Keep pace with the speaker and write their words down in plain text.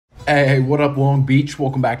Hey, what up, Long Beach?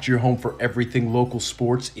 Welcome back to your home for everything local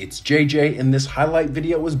sports. It's JJ, and this highlight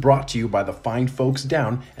video was brought to you by the fine folks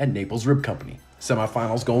down at Naples Rib Company.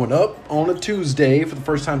 Semifinals going up on a Tuesday. For the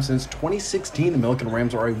first time since 2016, the Millikan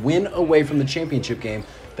Rams are a win away from the championship game,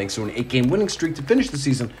 thanks to an 8-game winning streak to finish the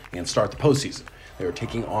season and start the postseason. They are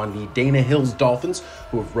taking on the Dana Hills Dolphins,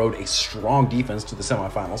 who have rode a strong defense to the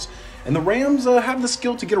semifinals. And the Rams have the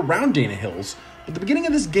skill to get around Dana Hills. But the beginning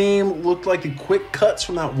of this game looked like the quick cuts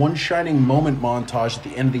from that one shining moment montage at the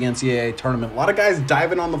end of the NCAA tournament. A lot of guys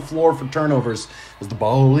diving on the floor for turnovers as the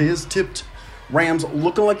ball is tipped. Rams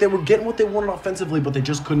looking like they were getting what they wanted offensively, but they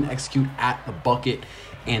just couldn't execute at the bucket.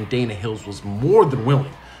 And Dana Hills was more than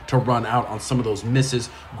willing to run out on some of those misses.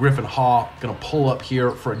 Griffin Haw going to pull up here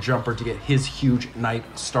for a jumper to get his huge night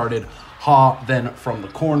started. Haw then from the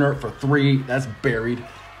corner for three. That's buried.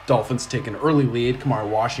 Dolphins take an early lead. Kamari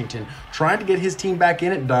Washington trying to get his team back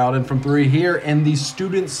in it, dialed in from three here, and the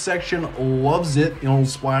student section loves it, the old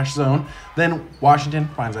splash zone. Then Washington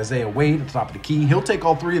finds Isaiah Wade at the top of the key. He'll take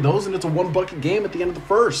all three of those, and it's a one-bucket game at the end of the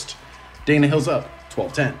first. Dana Hills up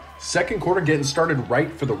 12-10. Second quarter getting started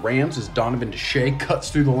right for the Rams as Donovan Deshay cuts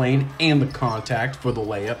through the lane and the contact for the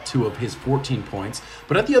layup, 2 of his 14 points.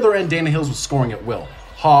 But at the other end, Dana Hills was scoring at will.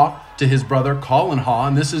 Haw to his brother Colin Haw,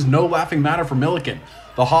 and this is no laughing matter for Millikan.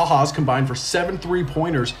 The Haw-Haws combined for 7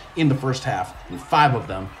 3-pointers in the first half, and 5 of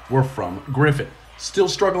them were from Griffin. Still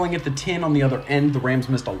struggling at the 10 on the other end, the Rams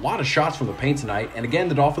missed a lot of shots from the paint tonight, and again,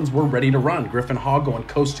 the Dolphins were ready to run. Griffin Haw going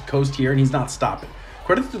coast to coast here, and he's not stopping.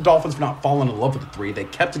 Credit to the Dolphins for not falling in love with the three. They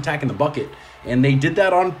kept attacking the bucket, and they did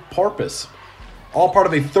that on purpose. All part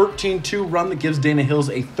of a 13-2 run that gives Dana Hills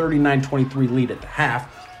a 39-23 lead at the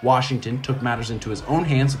half. Washington took matters into his own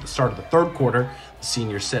hands at the start of the third quarter. The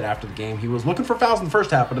senior said after the game he was looking for fouls in the first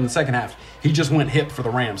half, but in the second half, he just went hip for the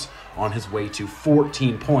Rams on his way to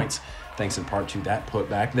 14 points, thanks in part to that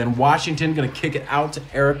putback. Then Washington going to kick it out to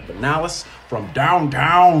Eric Benalis from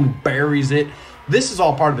downtown, buries it. This is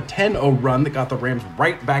all part of a 10-0 run that got the Rams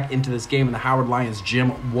right back into this game, and the Howard Lions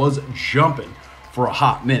gym was jumping for a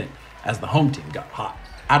hot minute as the home team got hot.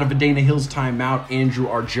 Out of a Dana Hills timeout, Andrew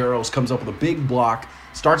Argeros comes up with a big block,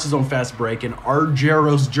 starts his own fast break, and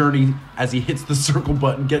Argeros' journey as he hits the circle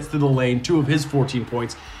button, gets through the lane, 2 of his 14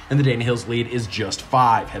 points, and the Dana Hills lead is just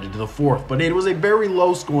 5, headed to the fourth. But it was a very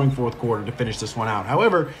low-scoring fourth quarter to finish this one out.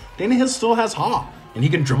 However, Dana Hills still has Haw, and he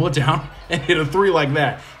can dribble it down and hit a 3 like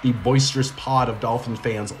that. The boisterous pod of Dolphin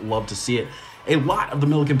fans love to see it. A lot of the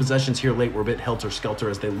Millikan possessions here late were a bit helter-skelter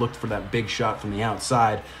as they looked for that big shot from the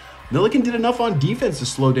outside. Millikan did enough on defense to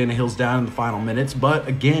slow Dana Hills down in the final minutes, but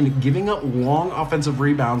again, giving up long offensive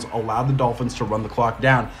rebounds allowed the Dolphins to run the clock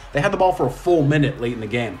down. They had the ball for a full minute late in the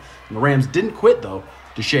game. And the Rams didn't quit, though.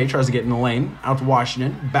 Deshay tries to get in the lane, out to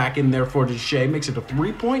Washington, back in there for Deshay, makes it a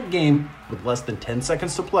 3-point game with less than 10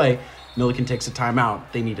 seconds to play. Millikan takes a timeout.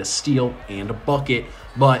 They need a steal and a bucket,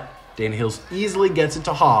 but Dana Hills easily gets it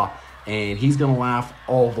to Haw, and he's going to laugh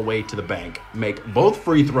all the way to the bank, make both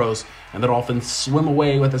free throws, and the Dolphins swim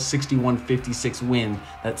away with a 61-56 win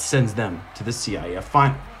that sends them to the CIF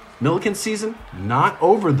final. Millikan's season not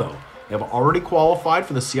over, though. They have already qualified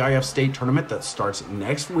for the CIF state tournament that starts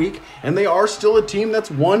next week, and they are still a team that's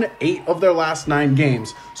won 8 of their last 9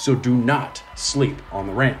 games, so do not sleep on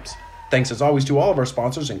the Rams. Thanks as always to all of our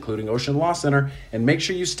sponsors, including Ocean Law Center, and make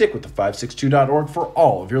sure you stick with the 562.org for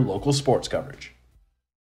all of your local sports coverage.